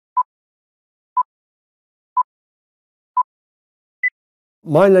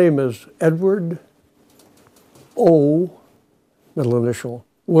My name is Edward O., middle initial,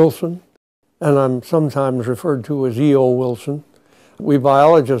 Wilson, and I'm sometimes referred to as E.O. Wilson. We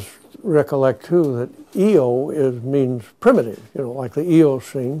biologists recollect, too, that E.O. means primitive, like the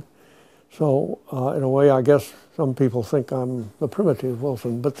Eocene. So, in a way, I guess some people think I'm the primitive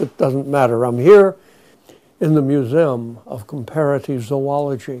Wilson, but it doesn't matter. I'm here in the Museum of Comparative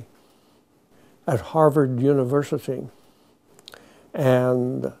Zoology at Harvard University.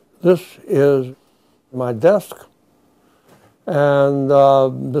 And this is my desk, and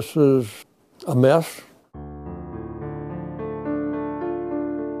this is a mess.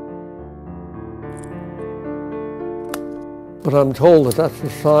 But I'm told that that's the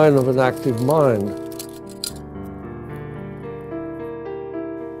sign of an active mind.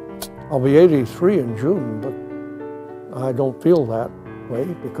 I'll be 83 in June, but I don't feel that way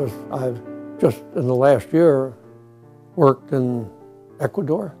because I've just in the last year worked in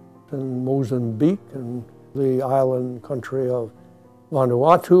Ecuador, in Mozambique, and the island country of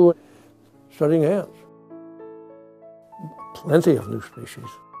Vanuatu, studying ants. Plenty of new species.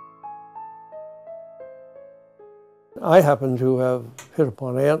 I happen to have hit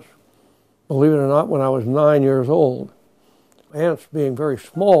upon ants, believe it or not, when I was 9 years old. Ants, being very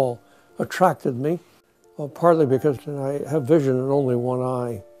small, attracted me, partly because I have vision in only one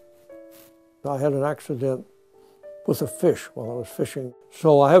eye. I had an accident with a fish while I was fishing.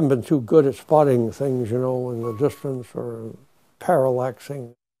 So I haven't been too good at spotting things, in the distance or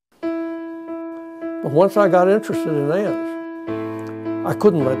parallaxing. But once I got interested in ants, I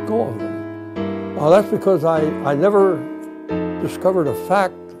couldn't let go of them. That's because I never discovered a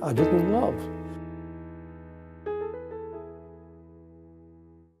fact I didn't love.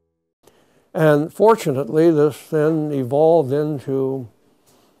 And fortunately, this then evolved into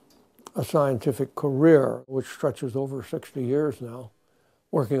a scientific career, which stretches over 60 years now,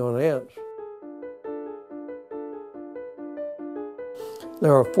 working on ants.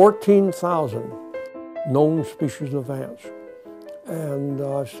 There are 14,000 known species of ants, and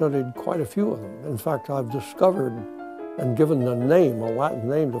I've studied quite a few of them. In fact, I've discovered and given a name, a Latin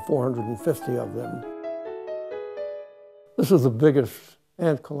name, to 450 of them. This is the biggest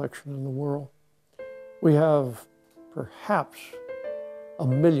ant collection in the world. We have perhaps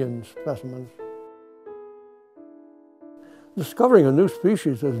 1 million specimens. Discovering a new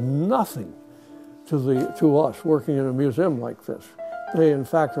species is nothing to us working in a museum like this. They, in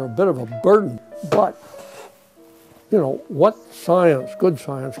fact, are a bit of a burden. But, what science, good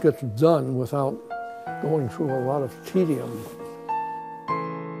science, gets done without going through a lot of tedium?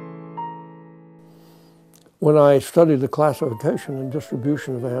 When I studied the classification and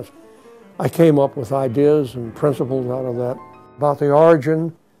distribution of ants, I came up with ideas and principles out of that about the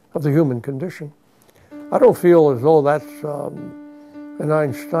origin of the human condition. I don't feel as though that's an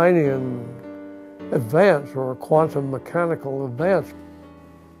Einsteinian advance or a quantum mechanical advance.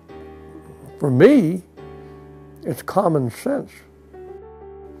 For me, it's common sense.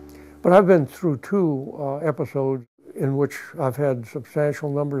 But I've been through two episodes in which I've had substantial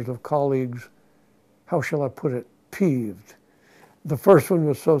numbers of colleagues, how shall I put it, peeved. The first one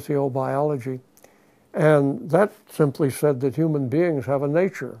was sociobiology. And that simply said that human beings have a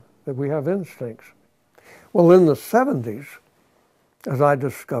nature, that we have instincts. Well, in the 70s, as I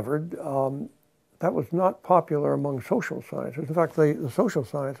discovered, that was not popular among social scientists. In fact, the social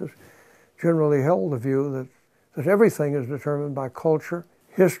scientists generally held the view that everything is determined by culture,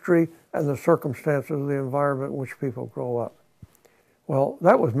 history, and the circumstances of the environment in which people grow up. Well,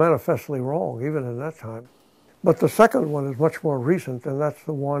 that was manifestly wrong, even in that time. But the second one is much more recent, and that's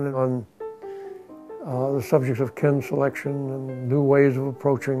the one on the subjects of kin selection and new ways of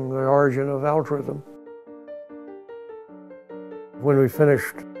approaching the origin of altruism. When we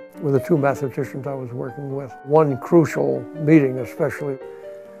finished with the two mathematicians I was working with, one crucial meeting especially,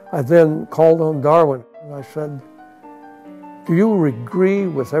 I then called on Darwin and I said, "Do you agree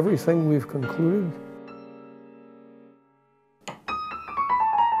with everything we've concluded?"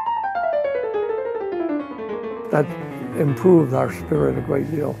 That improved our spirit a great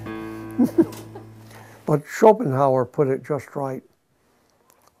deal. But Schopenhauer put it just right.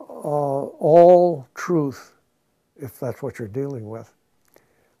 All truth, if that's what you're dealing with,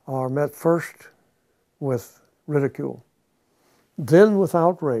 are met first with ridicule, then with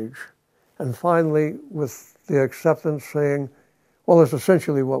outrage, and finally with the acceptance saying, well, it's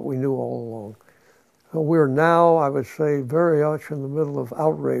essentially what we knew all along. So we're now, I would say, very much in the middle of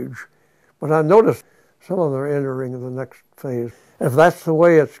outrage. But I noticed some of them are entering the next phase. If that's the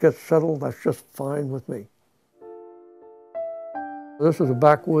way it gets settled, that's just fine with me. This is a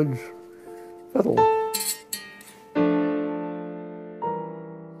backwoods fiddle.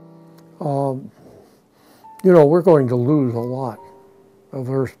 You know, we're going to lose a lot of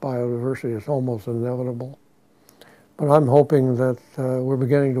Earth's biodiversity. It's almost inevitable. But I'm hoping that we're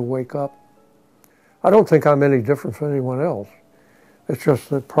beginning to wake up. I don't think I'm any different from anyone else. It's just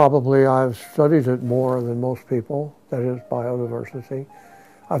that probably I've studied it more than most people, that is, biodiversity.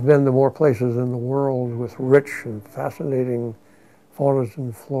 I've been to more places in the world with rich and fascinating faunas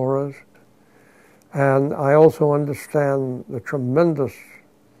and floras. And I also understand the tremendous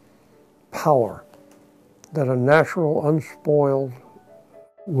power that a natural, unspoiled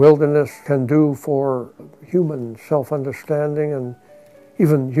wilderness can do for human self-understanding and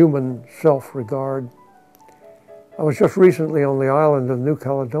even human self-regard. I was just recently on the island of New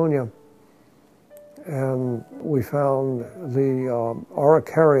Caledonia, and we found the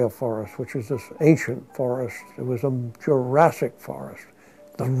Araucaria forest, which is this ancient forest. It was a Jurassic forest,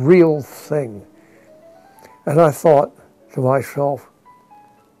 the real thing. And I thought to myself,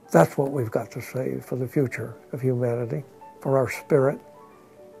 that's what we've got to save for the future of humanity, for our spirit,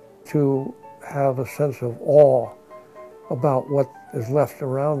 to have a sense of awe about what is left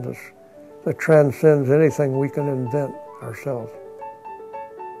around us that transcends anything we can invent ourselves.